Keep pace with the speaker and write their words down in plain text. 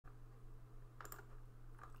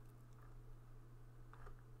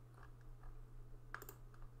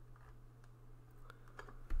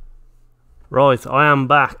Right, I am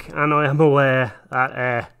back, and I am aware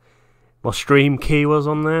that my stream key was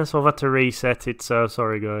on there, so I've had to reset it, so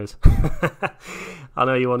sorry guys. I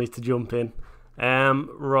know you wanted to jump in.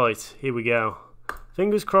 Right, here we go.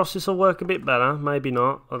 Fingers crossed this will work a bit better, maybe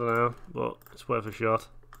not, I don't know, but it's worth a shot.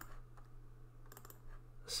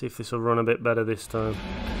 Let's see if this will run a bit better this time.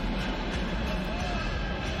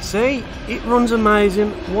 See, it runs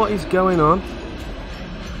amazing. What is going on?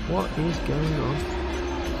 What is going on?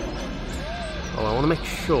 Oh, I want to make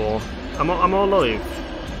sure. I'm all live.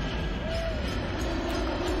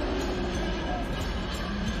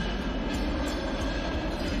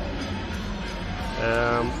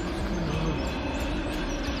 There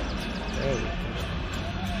we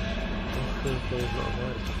go.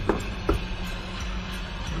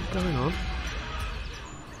 What's going on?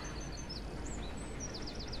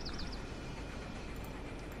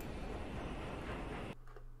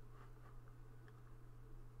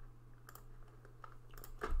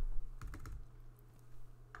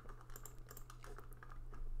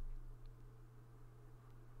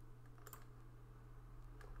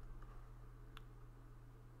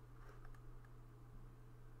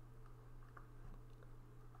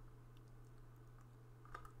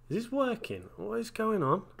 Is this working? What is going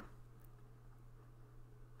on?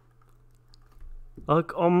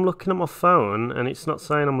 Like, I'm looking at my phone and it's not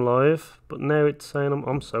saying I'm live, but now it's saying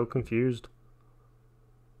I'm so confused.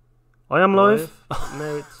 I am live?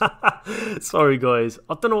 Now it's... Sorry guys,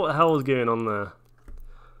 I don't know what the hell was going on there.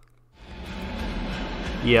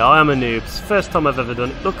 Yeah, I am a noob. It's the first time I've ever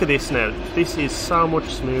done it. Look at this now. This is so much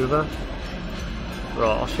smoother.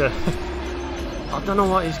 Right, I'll show... I don't know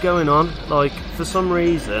what is going on. Like, for some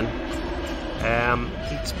reason,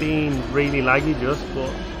 it's been really laggy just, but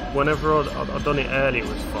whenever I'd done it earlier it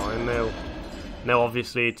was fine. Now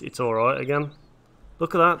obviously it's alright again.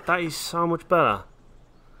 Look at that, that is so much better.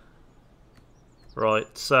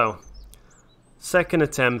 Right, so, second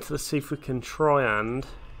attempt, let's see if we can try and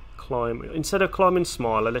climb. Instead of climbing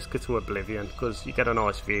Smiler, let's go to Oblivion, because you get a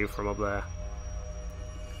nice view from up there.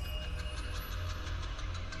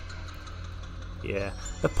 Yeah,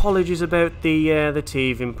 apologies about the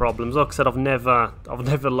teething problems. Like I said, I've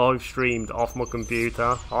never live streamed off my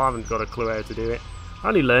computer. I haven't got a clue how to do it. I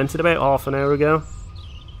only learnt it about half an hour ago,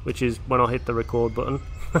 which is when I hit the record button.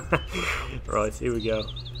 Right, here we go.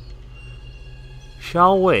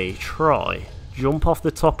 Shall we try jump off the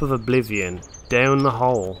top of Oblivion down the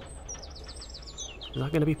hole? Is that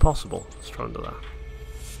going to be possible? Let's try and do that.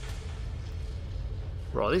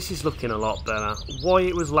 Right, this is looking a lot better. Why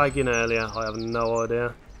it was lagging earlier, I have no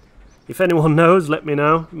idea. If anyone knows, let me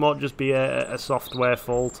know. It might just be a software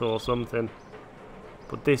fault or something.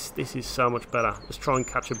 But this is so much better. Let's try and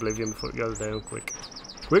catch Oblivion before it goes down quick.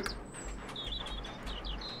 Quick!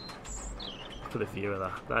 Look at the view of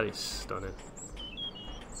that. That is stunning.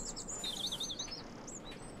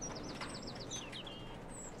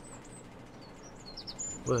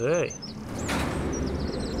 Well, hey.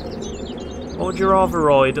 What would you rather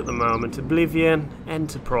ride at the moment? Oblivion,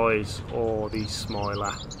 Enterprise, or the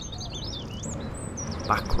Smiler?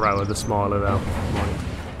 Back row of the Smiler though. Mind.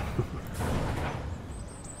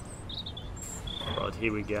 Right,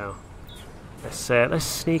 here we go. Let's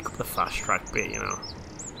sneak up the fast track bit, you know.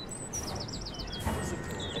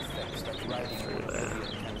 Through there.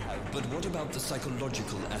 But what about the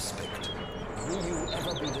psychological aspect? Will you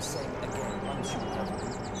ever be the same again once you have...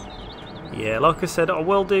 Yeah, like I said, I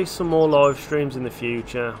will do some more live streams in the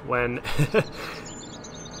future when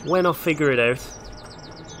when I figure it out.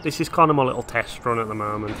 This is kind of my little test run at the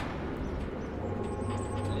moment.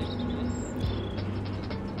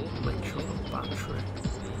 Make sure the battery.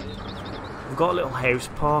 I've got a little house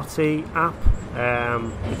party app,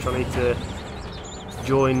 which I need to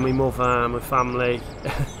join my mother and my family.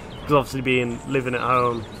 Because obviously living at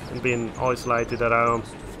home and being isolated at home,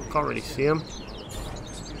 I can't really see them.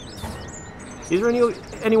 Is there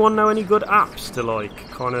anyone know any good apps to like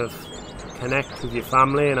kind of connect with your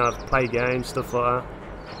family and play games, stuff like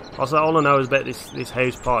that? Also, all I know is about this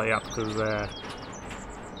house party app because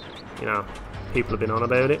you know, people have been on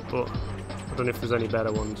about it, but I don't know if there's any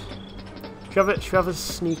better ones. Should we have a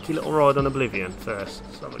sneaky little ride on Oblivion first?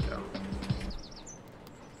 Let's have a go.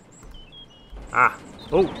 Ah,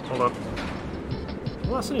 oh, hold on.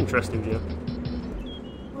 Well, that's an interesting view.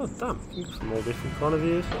 Oh damn, you can get some all different kind of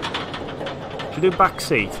views. Should we do back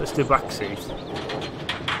seat? Let's do back seat.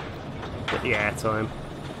 Get the air time.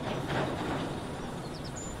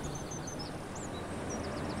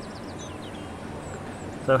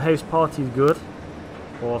 So house party's good.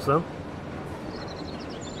 Awesome.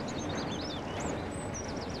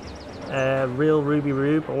 Real Ruby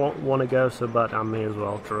Rube, I want to go so bad. I'm me as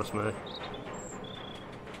well, trust me.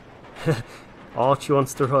 Archie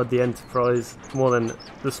wants to ride the Enterprise more than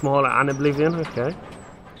the smaller and Oblivion. Okay.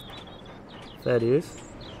 There it is.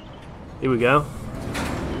 Here we go.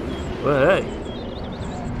 Well, hey.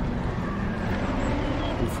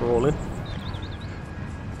 I'm falling.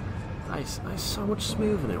 That is so much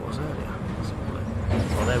smoother than it was earlier.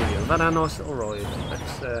 Oh, there we go. We've had our nice little ride.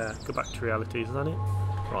 Let's go back to reality, isn't it?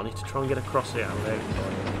 Right, I need to try and get across here. There we go.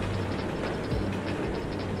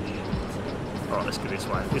 Alright, let's go this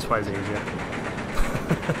way. This way's easier.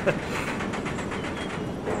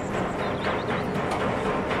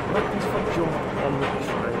 Let's jump on the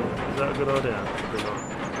train. Is that a good idea? Probably not.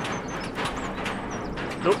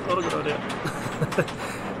 Nope, not a good idea.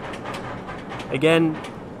 Again,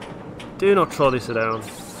 do not try this at home.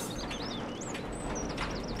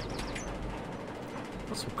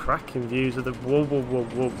 Got some cracking views of the whoa.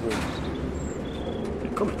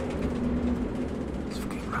 They're coming. Let's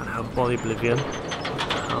fucking run out by Oblivion. What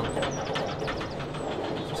the hell?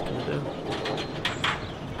 What's this gonna do?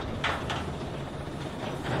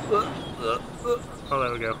 Oh,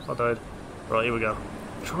 there we go. I died. Right, here we go.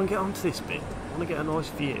 Try and get onto this bit. I want to get a nice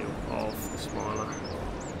view of the Smiler.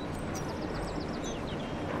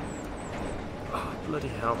 Oh, bloody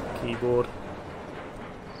hell, keyboard.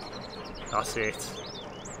 That's it.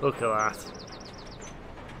 Look at that.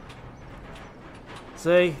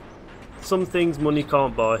 See? Some things money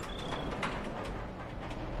can't buy.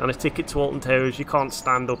 And a ticket to Alton Towers, you can't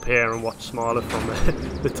stand up here and watch Smiler from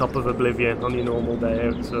the top of Oblivion on your normal day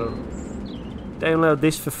out, so download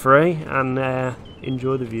this for free and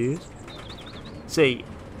enjoy the views. See,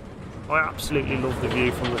 I absolutely love the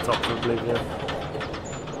view from the top of Oblivion.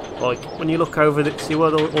 Like, when you look over, see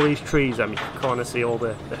where all these trees are, you can kind of see all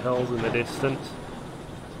the hills in the distance.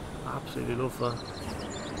 I absolutely love that.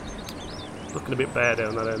 Looking a bit bare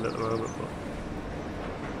down that end at the moment, but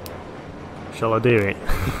shall I do it?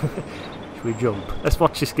 Should we jump? Let's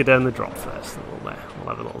watch this go down the drop first, and we'll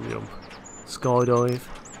have a little jump. Skydive.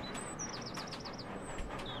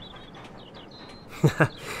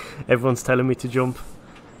 Everyone's telling me to jump.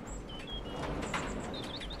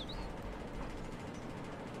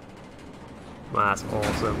 That's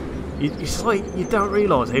awesome. It's like you don't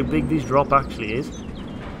realise how big this drop actually is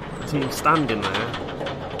until you're standing there.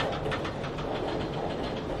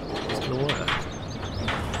 It's gonna work.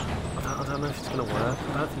 I don't know if it's gonna work.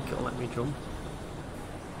 I don't think it'll let me jump.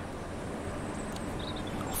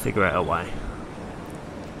 I'll figure out a way.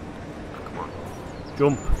 Come on,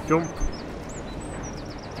 jump.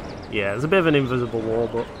 Yeah, there's a bit of an invisible wall,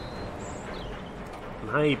 but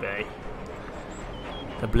maybe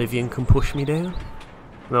Oblivion can push me down.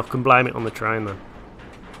 And I can blame it on the train then.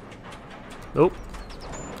 Nope.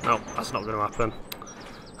 No, that's not going to happen.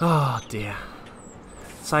 Oh dear.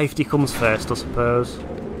 Safety comes first, I suppose.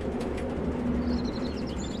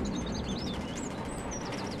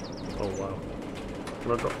 Oh wow.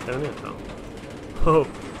 Can I drop down here? No. Oh,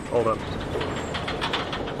 hold on.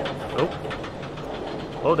 Nope.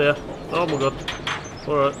 Oh dear. Oh my god.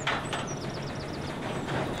 Alright.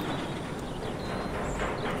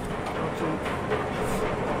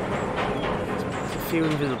 There's a few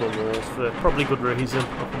invisible walls for probably good reason.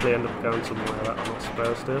 I'll probably end up going somewhere that I'm not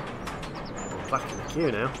supposed to. Back in the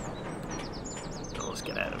queue now. Oh, let's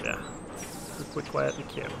get out of here. There's a quick way out the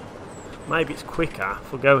queue. Maybe it's quicker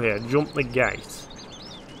if we go here, jump the gate,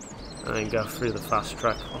 and then go through the fast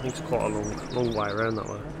track. I think it's quite a long way around that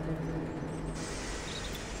way.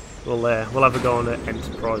 We'll have a go on the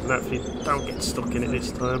Enterprise and hopefully don't get stuck in it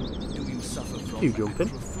this time. You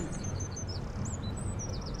jumping?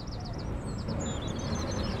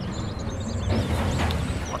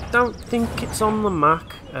 I don't think it's on the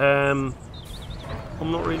Mac. I'm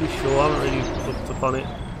not really sure. I haven't really looked up on it.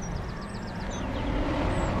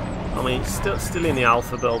 I mean, it's still in the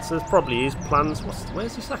alpha build, so there probably is plans.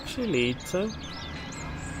 Where's this actually lead to?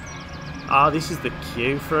 Ah, this is the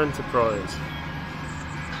queue for Enterprise.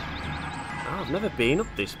 I've never been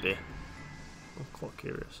up this bit. I'm quite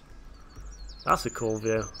curious. That's a cool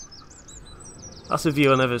view. That's a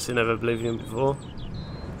view I've never seen of Oblivion before.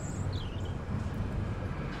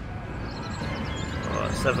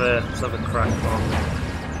 Alright, let's have a crack on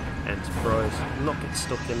Enterprise. Not get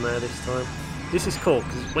stuck in there this time. This is cool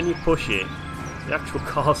because when you push it, the actual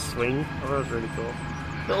cars swing. Oh, that was really cool.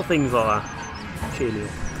 Little things like that. Cheer you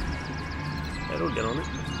up. Yeah, don't get on it.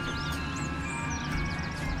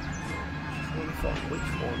 Which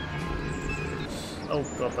one is... Oh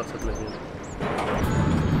god, that's Oblivion.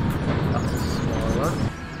 That's a Smiler.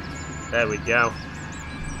 There we go.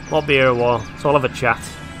 I'll be here a while, so I'll have a chat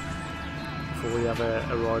before we have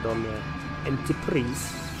a ride on the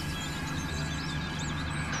Enterprise.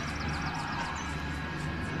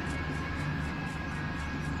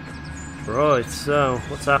 Right, so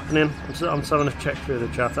what's happening? I'm just having a check through the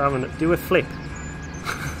chat. Do a flip.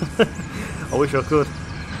 I wish I could.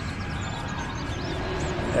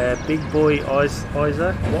 Big boy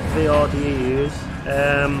Isaac, what VR do you use?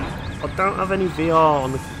 I don't have any VR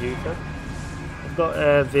on the computer. I've got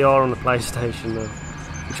VR on the PlayStation though,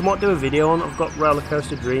 which I might do a video on. I've got Roller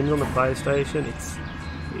Coaster Dreams on the PlayStation.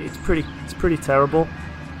 It's pretty terrible,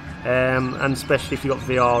 and especially if you got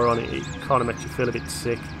VR on it, it kind of makes you feel a bit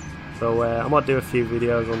sick. So I might do a few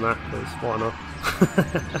videos on that, because why not?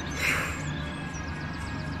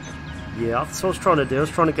 Yeah, that's what I was trying to do. I was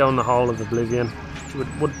trying to go on the whole of Oblivion, which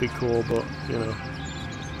would be cool, but you know,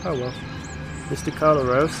 oh well. Mr. Carlo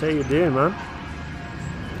Rose, how you doing, man?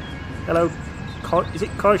 Hello, is it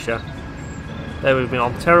Kaisha? Bear with me,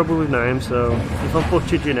 I'm terrible with names, so if I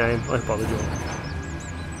butchered your name, I apologise.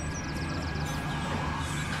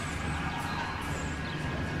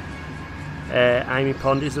 Amy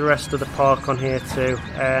Pond, is the rest of the park on here too?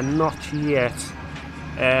 Not yet.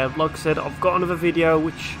 Like I said, I've got another video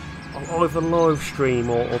which I'll either live stream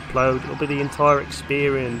or upload. It'll be the entire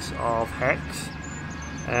experience of Hex.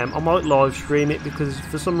 I might live stream it because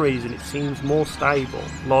for some reason it seems more stable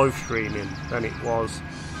live streaming than it was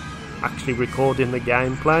actually recording the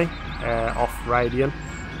gameplay off Radeon.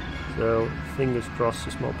 So fingers crossed,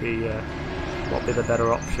 this might be the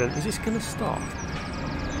better option. Is this going to start?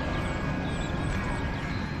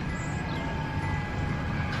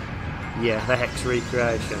 Yeah, the Hex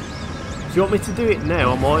recreation. If you want me to do it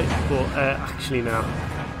now, I might, but actually no.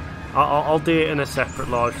 I'll do it in a separate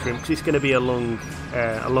live stream because it's going to be a long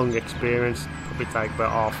experience. Probably take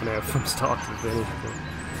about half an hour from start to finish.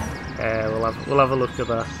 But, we'll have a look at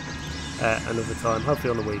that another time,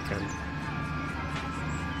 hopefully on the weekend.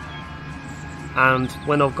 And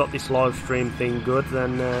when I've got this live stream thing good,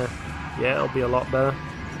 then yeah, it'll be a lot better.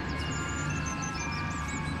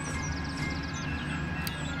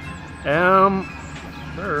 M.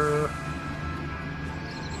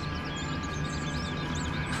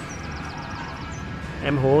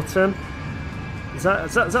 Horton, is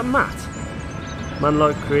that Matt? Man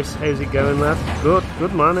like Chris, how's it going, lad? Good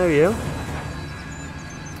man, how are you?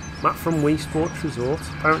 Matt from Wii Sports Resort.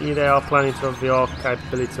 Apparently they are planning to have VR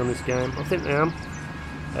capability on this game. I think they am.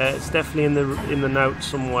 It's definitely in the notes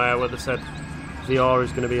somewhere where they said VR is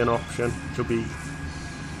going to be an option, which will be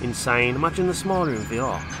insane. Imagine the smaller in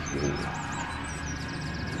VR.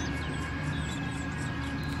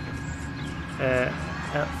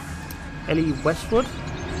 Ellie Westwood,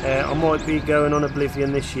 I might be going on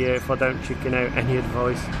Oblivion this year if I don't chicken out. Any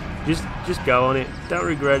advice? Just go on it. Don't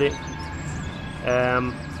regret it.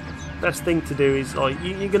 Best thing to do is, like,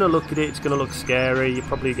 you're going to look at it. It's going to look scary. You're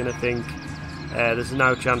probably going to think, there's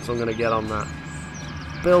no chance I'm going to get on that.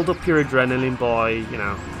 Build up your adrenaline by, you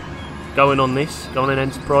know, going on this, go on an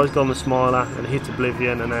Enterprise, go on the Smiler, and hit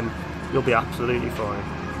Oblivion, and then you'll be absolutely fine.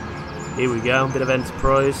 Here we go, a bit of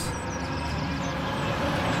Enterprise.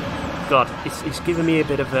 God, it's giving me a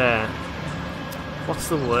bit of a... what's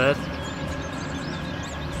the word?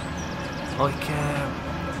 Like,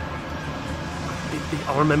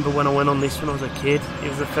 I remember when I went on this when I was a kid, it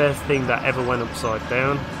was the first thing that ever went upside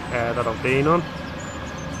down that I've been on.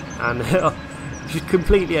 And just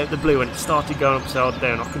completely out of the blue, when it started going upside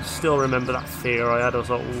down, I can still remember that fear I had. I was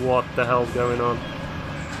like, what the hell's going on?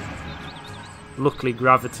 Luckily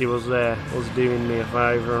gravity was there, was doing me a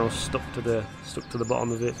favour, and I was stuck to the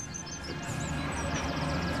bottom of it.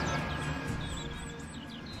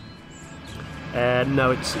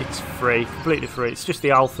 No, it's free, completely free. It's just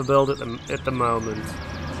the alpha build at the moment.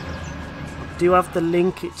 I do have the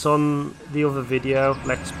link. It's on the other video.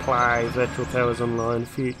 Let's play Virtual Towers Online.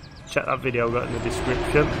 If you check that video, I've got it in the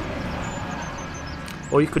description.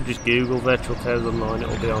 Or you could just Google Virtual Towers Online.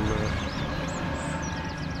 It'll be on there.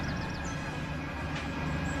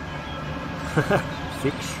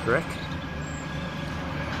 Fix Shrek.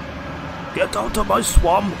 Get out of my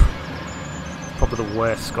swamp! Probably the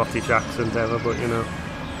worst Scottish accent ever, but you know.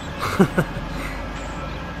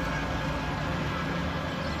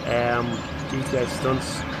 GTA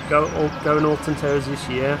stunts. Going Alton Towers this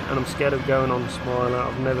year, and I'm scared of going on Smiler.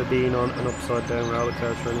 I've never been on an upside down roller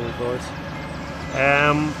coaster. Any advice?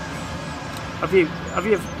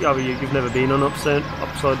 You've never been on upside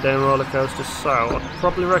down roller coaster, so I'd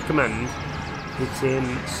probably recommend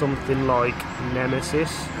hitting something like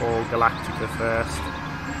Nemesis or Galactica first.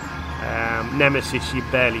 Nemesis, you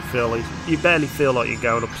barely feel like you're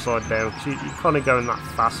going upside down. You're kind of going that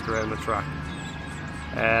fast around the track.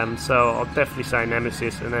 So I'll definitely say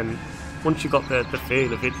Nemesis, and then once you got the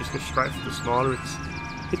feel of it, just go straight for the Smiler.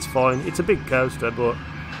 It's fine. It's a big coaster, but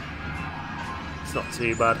it's not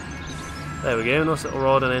too bad. There we go, nice little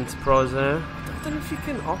ride on Enterprise there. I don't know if you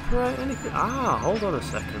can operate anything. Ah, hold on a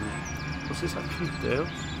second. What's this actually do?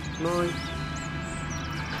 Can I...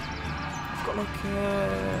 I've got like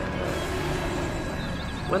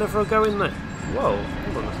whenever I go in there... Whoa,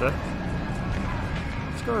 hold on a sec.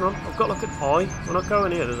 What's going on? I've got like an eye. When I go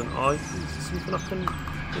in here, there's an eye. Is there something I can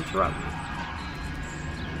interact with?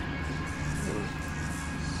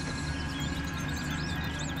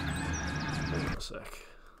 Hold on a sec.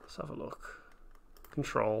 Let's have a look.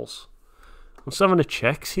 Controls. I'm just having a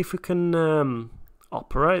check, see if we can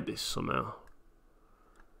operate this somehow.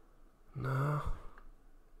 No.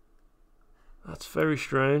 That's very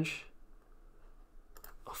strange.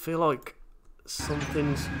 I feel like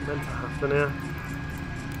something's meant to happen here.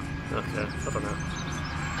 Okay, I don't know.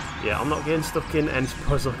 Yeah, I'm not getting stuck in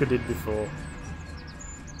Enterprise like I did before.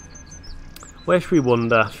 Where should we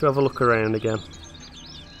wander? Should we have a look around again?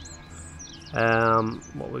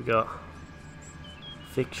 What we got?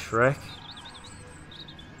 Fix Shrek.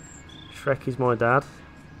 Shrek is my dad.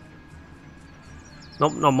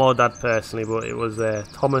 Not my dad personally, but it was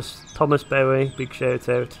Thomas Bowie. Big shout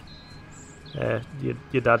out.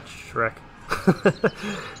 Your dad Shrek.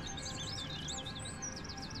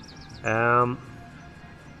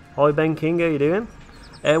 Hi Ben King, how you doing?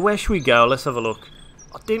 Where should we go? Let's have a look.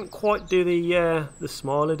 I didn't quite do the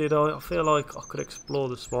Smiler, did I? I feel like I could explore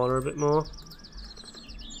the Smiler a bit more.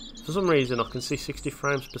 For some reason I can see 60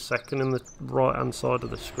 frames per second in the right hand side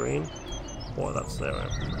of the screen. Why that's there, I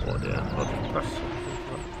have no idea. I'll just press something.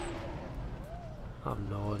 I have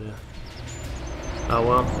no idea. Oh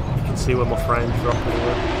well, you can see where my frames drop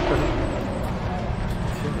anyway.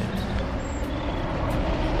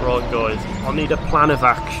 Right guys, I need a plan of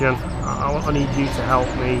action. I need you to help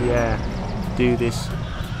me do this.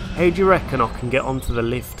 How do you reckon I can get onto the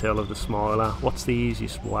lift hill of the Smiler? What's the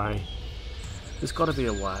easiest way? There's got to be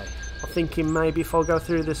a way. I'm thinking maybe if I go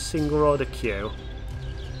through this single rider queue,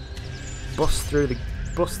 bust through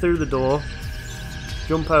the door,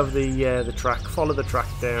 jump over the track, follow the track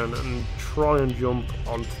down, and try and jump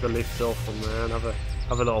onto the lift hill from there and have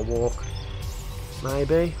a little walk.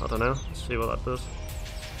 Maybe, I don't know. Let's see what that does.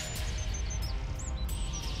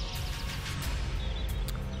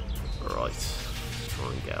 Right, let's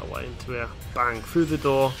try and get away into here. Bang, through the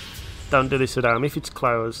door. Don't do this at home. If it's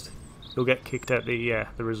closed, you'll get kicked out the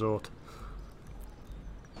resort.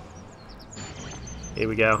 Here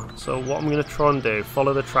we go. So what I'm going to try and do,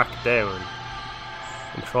 follow the track down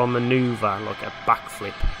and try and manoeuvre like a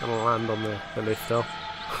backflip and land on the lift hill.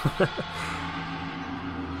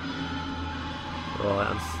 Right,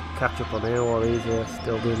 and catch up on here while these are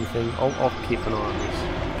still doing the thing. I'll keep an eye on this.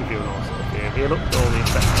 Give you a nice look here. Here, look, all the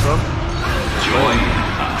effects on. Join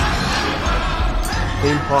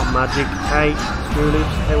Theme Park Magic. Hey, Julie,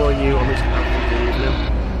 how are you on this evening?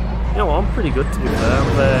 You know what, I'm pretty good to be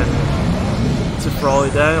fair. It's a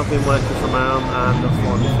Friday, I've been working from home and I've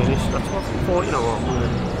finally finished. That's what I thought, you know what, I'm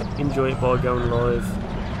going to enjoy it by going live,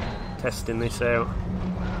 testing this out.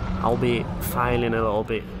 I'll be failing a little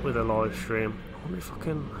bit with a live stream. I wonder if I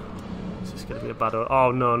can... Is this going to be a bad...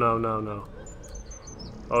 Oh, no.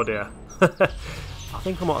 Oh dear. I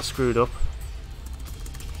think I might have screwed up.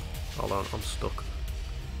 Hold on, I'm stuck.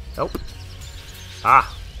 Help.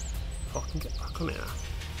 Ah! If I can get back on here.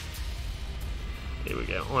 Here we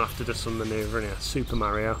go. I'm going to have to do some manoeuvring here. Super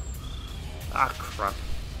Mario. Ah, crap.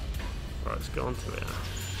 Right, let's go on to here.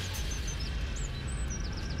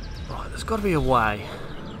 Right, there's got to be a way.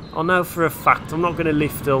 I know for a fact I'm not going to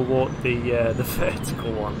lift or walk the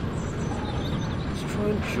vertical one. Let's try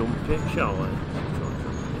and jump it, shall we? Let's try and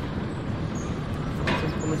jump it.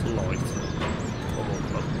 Jump on this light.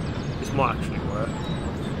 Oh, this might actually work.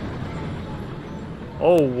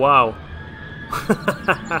 Oh, wow.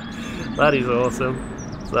 That is awesome.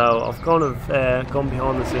 So I've kind of gone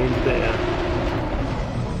behind the scenes a bit here.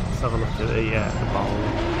 Let's have a look at the bowl.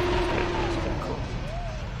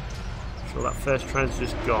 So that first train's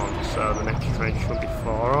just gone, so the next train shouldn't be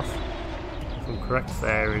far off. If I'm correct,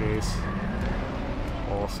 there it is.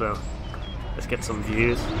 Awesome. Let's get some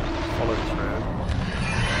views. Follow this round.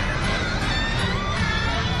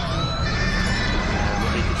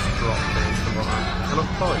 Let me just drop down to the bottom. Can I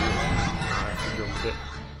climb it? No, I have to jump it.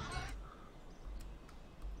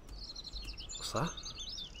 What's that?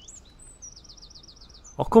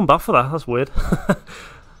 I'll come back for that, that's weird.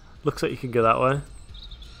 Looks like you can go that way.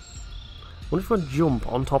 I wonder if I jump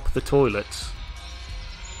on top of the toilets.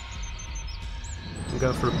 I'm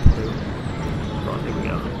going for a poo. Right, here we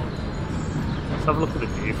go. Let's have a look at the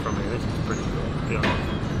view from here. This is pretty cool, to be honest.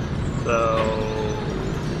 So,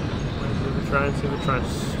 where's the other train? See the train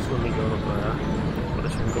swimming going up there. But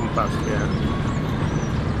this one coming past here.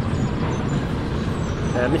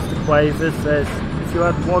 Mr. Quaver says, if you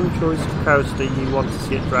had one choice coaster you want to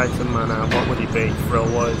see at Drayton Manor, what would it be,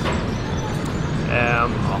 thrill-wise?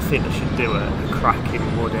 I think they should do a cracking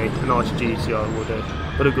Woody, a nice GTI Woody,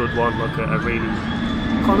 but a good one, like a really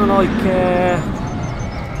kind of like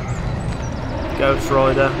Ghost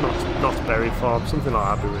Rider, not Berry Farm, something like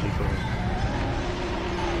that would be really cool.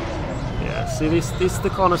 Yeah, see, this is the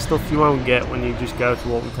kind of stuff you won't get when you just go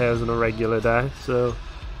to Alton Towers on a regular day. So,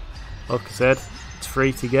 like I said, it's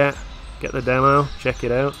free to get the demo, check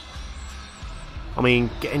it out. I mean,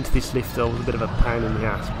 getting to this lift was a bit of a pain in the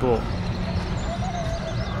ass, but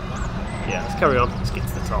yeah, let's carry on. Let's get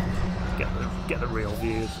to the top. Get the real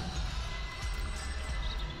views.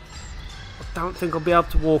 I don't think I'll be able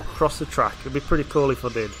to walk across the track. It'd be pretty cool if I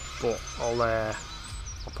did, but I'll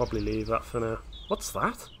probably leave that for now. What's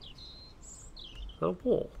that? Is that a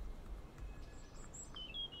wall?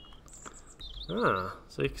 Ah,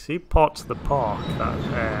 so you can see parts of the park that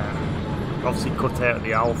obviously cut out of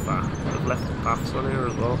the Alpha. They've left the paths on here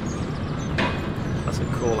as well. That's a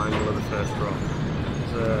cool angle of the first drop.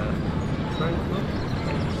 There's a crank up.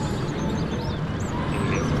 Here we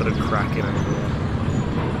go, got a cracking angle there.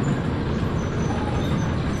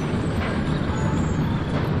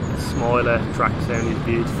 Smiler track sound is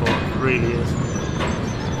beautiful, it really is.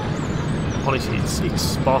 Honestly, it's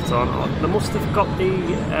spot on. They must have got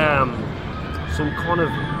the some kind of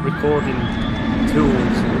recording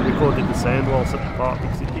tools that recorded the sound whilst at the park,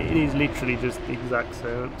 because it is literally just the exact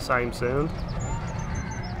same sound.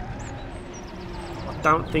 I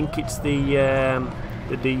don't think it's the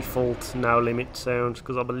default No Limit sound,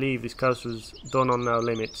 because I believe this coaster was done on No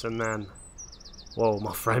Limits and then, whoa,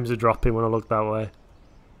 my frames are dropping when I look that way.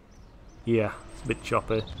 Yeah, it's a bit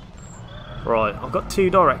choppy. Right, I've got two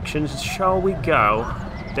directions. Shall we go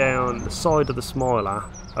down the side of the Smiler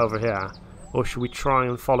over here, or should we try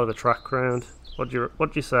and follow the track round? What do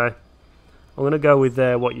you say? I'm going to go with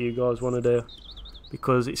what you guys want to do,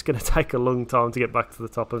 because it's going to take a long time to get back to the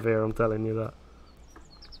top of here, I'm telling you that.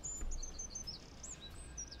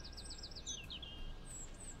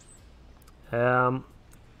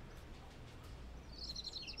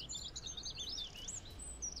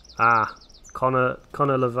 Connor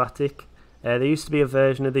Levatic. There used to be a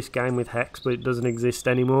version of this game with Hex, but it doesn't exist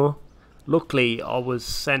anymore. Luckily, I was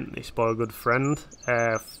sent this by a good friend,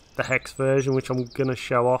 the Hex version, which I'm going to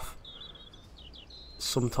show off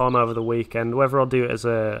sometime over the weekend. Whether I'll do it as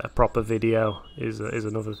a proper video is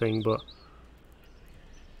another thing, but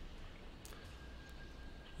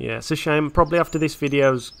yeah, it's a shame. Probably after this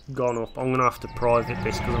video's gone up, I'm going to have to private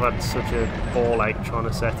this, because I've had such a ball ache trying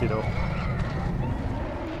to set it up.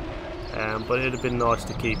 But it'd have been nice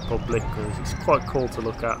to keep public, because it's quite cool to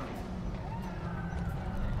look at.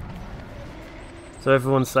 So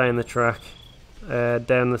everyone's saying the track,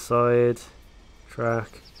 down the side,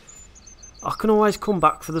 track. I can always come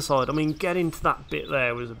back for the side. I mean, getting to that bit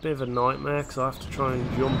there was a bit of a nightmare, because I have to try and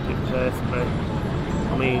jump it perfectly.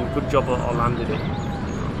 I mean, good job I landed it.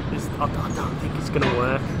 I don't think it's going to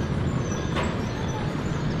work.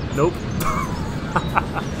 Nope.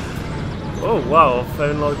 Oh wow, I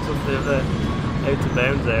found like something of the out of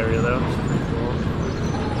bounds area though. That's pretty cool.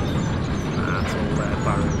 That's all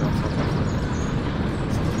barriers off.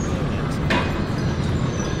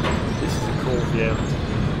 This is a cool view.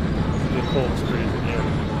 The corkscrew in here.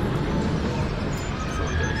 So I'll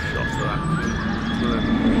get a shot of that. So,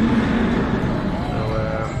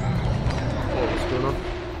 what's going on?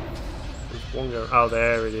 There's one going. Oh,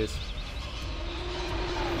 there it is.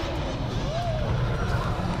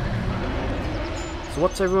 So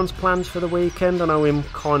what's everyone's plans for the weekend? I know I'm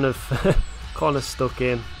kind of stuck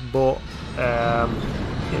in, but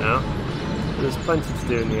you know, there's plenty to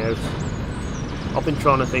do in the house. I've been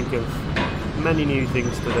trying to think of many new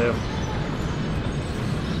things to do.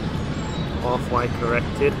 Halfway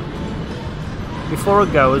corrected. Before I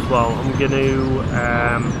go as well, I'm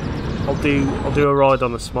gonna I'll do a ride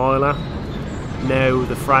on the Smiler. Now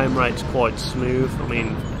the frame rate's quite smooth. I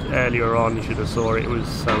mean, earlier on you should have saw it. It was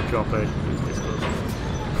so choppy.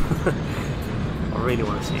 I really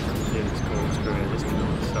want to see it come through this corkscrew. This is going to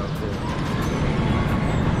be so cool.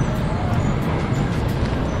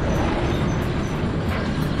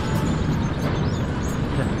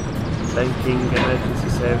 Thanking emergency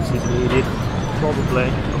services needed. Probably.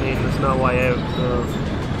 I mean, there's no way out.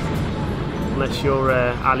 Unless you're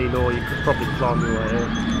Ali Law, you could probably climb your way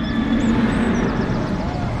out.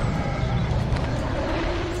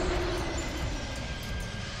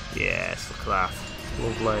 Yes, look at that.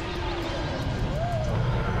 Lovely.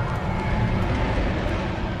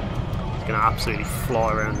 It's going to absolutely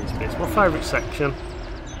fly around this bit. It's my favourite section.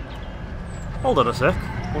 Hold on a sec.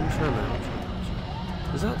 One train now.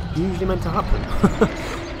 Is that usually meant to happen?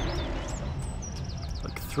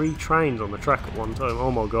 Like 3 trains on the track at one time.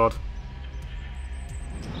 Oh my god.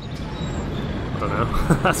 I don't know.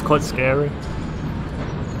 That's quite scary.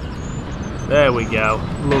 There we go.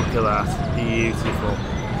 Look at that. Beautiful.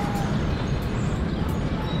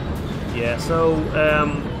 Yeah, so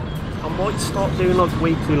I might start doing like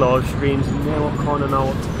weekly live streams, and now I kind of know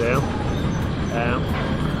what to do. Well,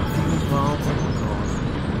 oh god.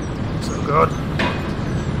 So good.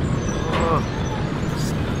 Oh.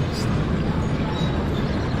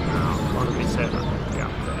 That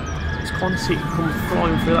gap there. It's kind of see it come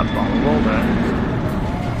flying through that barrel roll there.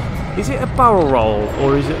 Is it a barrel roll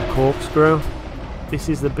or is it a corkscrew? This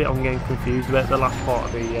is the bit I'm getting confused about, the last part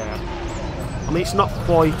of the I mean, it's not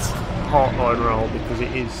quite a heartline roll because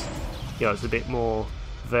it is, you know, it's a bit more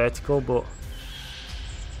vertical, but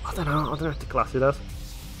I don't know how to class it as.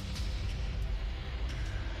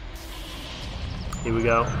 Here we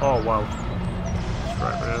go. Oh wow.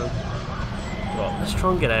 Straight round. Well, let's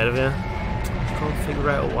try and get out of here. Try and figure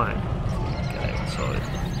out a way. Get outside.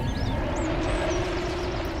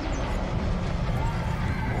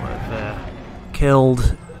 I've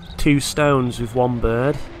killed 2 stones with 1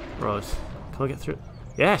 bird. Right. Can I get through?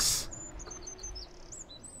 Yes!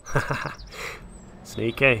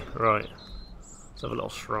 Sneaky. Right. Let's have a little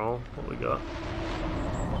stroll. What we got?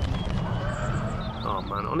 Oh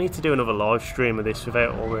man, I need to do another live stream of this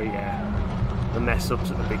without all the mess ups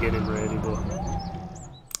at the beginning, really, but.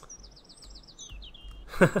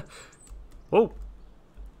 Oh,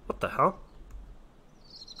 what the hell?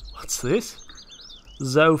 What's this?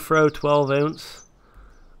 Zofro 12 ounce.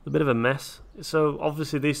 A bit of a mess. So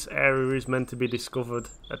obviously this area is meant to be discovered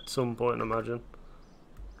at some point, I imagine.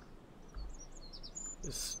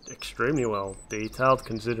 It's extremely well detailed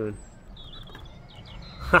considering.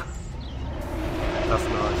 Ha! That's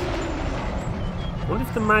nice. I wonder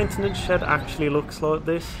if the maintenance shed actually looks like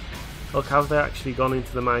this. Look, have they actually gone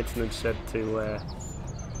into the maintenance shed to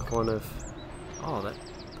kind of... Oh,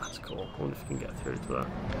 that's cool. I wonder if you can get through to that.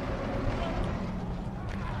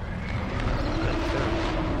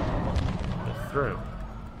 Get through.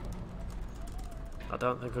 I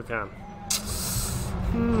don't think I can.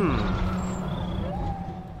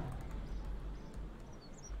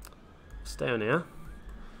 What's down here?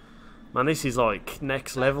 Man, this is like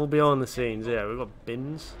next level behind the scenes. Yeah, we've got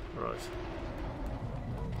bins. Right.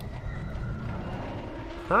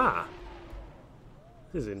 Ah!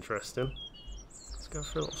 This is interesting. Let's go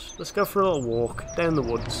for a little walk down the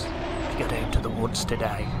woods. If you go down to the woods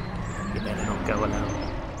today, you better not go alone.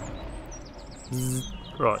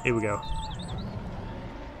 Right, here we go.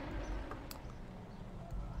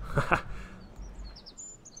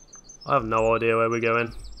 I have no idea where we're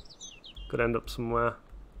going. Could end up somewhere.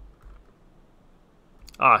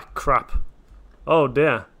 Ah, crap. Oh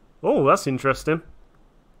dear. Oh, that's interesting.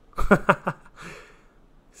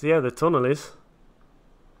 See how the tunnel is.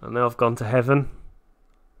 And now I've gone to heaven.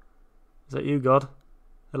 Is that you, God?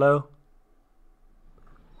 Hello?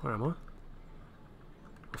 Where am I?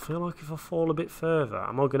 I feel like if I fall a bit further,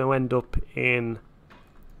 am I going to end up in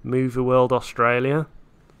Movie World Australia?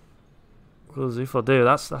 Because if I do,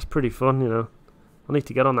 that's pretty fun, you know. I need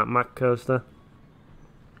to get on that Mack coaster.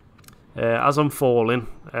 As I'm falling,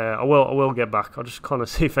 I will get back. I'll just kind of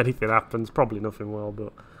see if anything happens. Probably nothing will,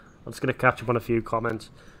 but I'm just going to catch up on a few comments.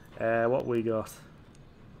 What we got?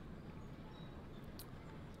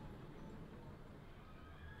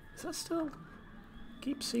 Is that still?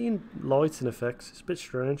 Keep seeing lights and effects. It's a bit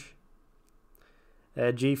strange.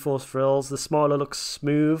 GeForce Thrills. The Smiler looks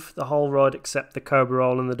smooth the whole ride except the Cobra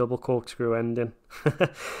Roll and the double corkscrew ending.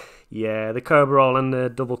 Yeah, the Cobra Roll and the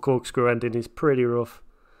double corkscrew ending is pretty rough.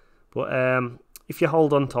 But if you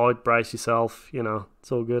hold on tight, brace yourself, you know,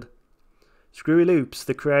 it's all good. Screwy Loops,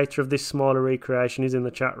 the creator of this Smiler recreation, is in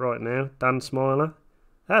the chat right now. Dan Smiler.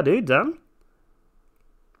 How do, Dan?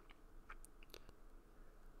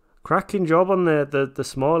 Cracking job on the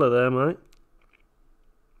Smiler there, mate.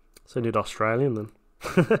 Sounded Australian then.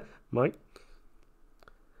 Mate.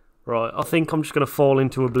 Right, I think I'm just going to fall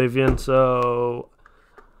into oblivion, so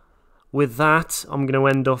with that, I'm going to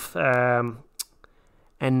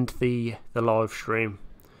end the live stream.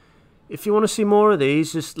 If you want to see more of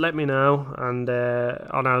these, just let me know. And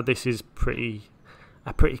I know this is a pretty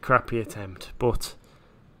crappy attempt, but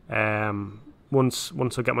once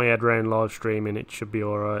I get my head around live streaming, it should be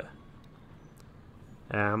all right.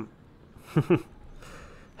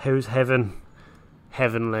 Who's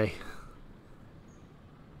heavenly?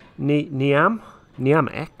 Niam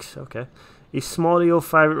X. Okay. Is Smiley your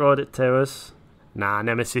favourite ride at Towers? Nah,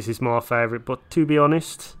 Nemesis is my favourite, but to be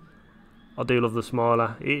honest, I do love the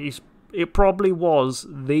Smiler. It probably was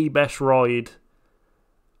the best ride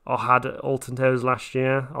I had at Alton Towers last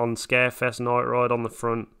year on Scarefest Night Ride on the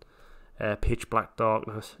front. Pitch black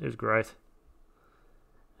darkness. It was great.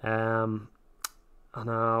 I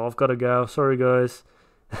know, I've got to go. Sorry, guys.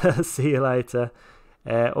 See you later.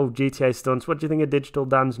 GTA Stunts. What do you think of Digital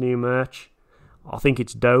Dan's new merch? I think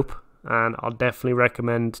it's dope, and I'll definitely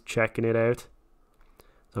recommend checking it out.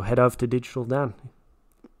 So head over to Digital Dan.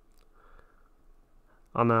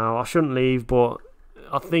 I know, I shouldn't leave, but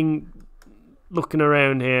I think looking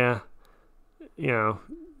around here, you know,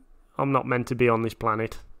 I'm not meant to be on this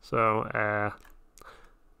planet. So,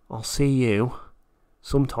 I'll see you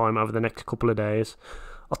sometime over the next couple of days.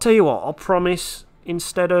 I'll tell you what, I'll promise,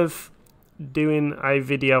 instead of doing a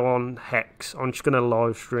video on Hex, I'm just going to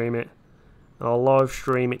live stream it. I'll live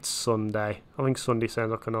stream it Sunday. I think Sunday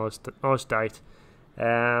sounds like a nice date.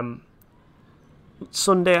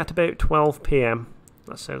 Sunday at about 12 PM.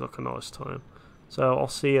 That sounds like a nice time. So I'll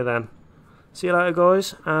see you then. See you later,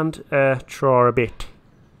 guys, and try a bit.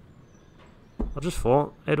 I just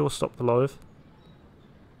thought, how do I stop the live?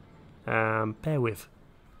 Bear with.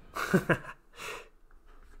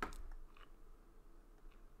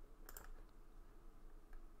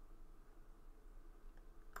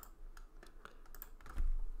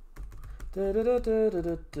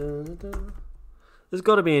 There's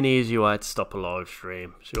got to be an easy way to stop a live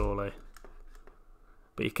stream, surely.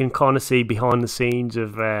 But you can kind of see behind the scenes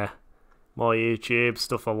of my YouTube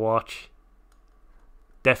stuff I watch.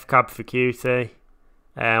 Def Cab for Cutie.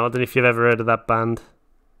 I don't know if you've ever heard of that band.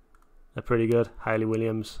 They're pretty good. Hayley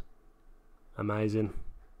Williams. Amazing.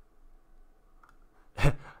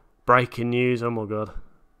 Breaking news, oh my god.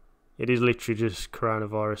 It is literally just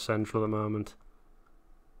coronavirus central at the moment.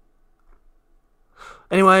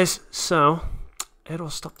 Anyways, so, how do I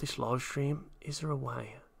stop this live stream? Is there a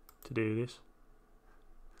way to do this?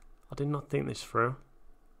 I did not think this through.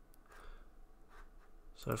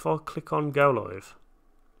 So if I click on go live,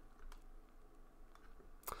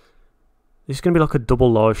 this is going to be like a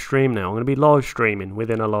double live stream now. I'm going to be live streaming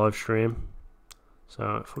within a live stream.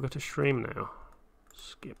 So if I go to stream now,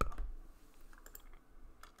 skip.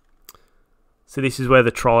 So this is where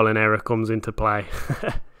the trial and error comes into play.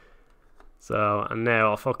 So, and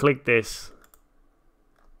now if I click this,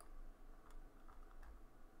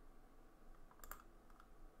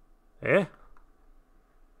 yeah,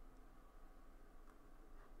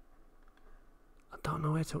 I don't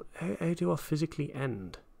know how do I physically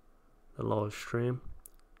end the live stream?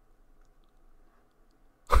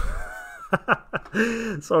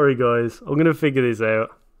 Sorry guys, I'm gonna figure this out.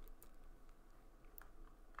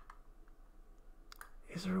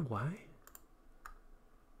 Is there a way?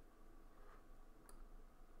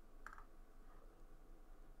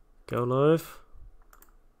 Go live.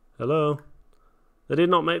 Hello. They did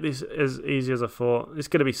not make this as easy as I thought. It's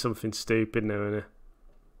going to be something stupid now, isn't it?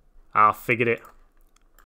 I figured it.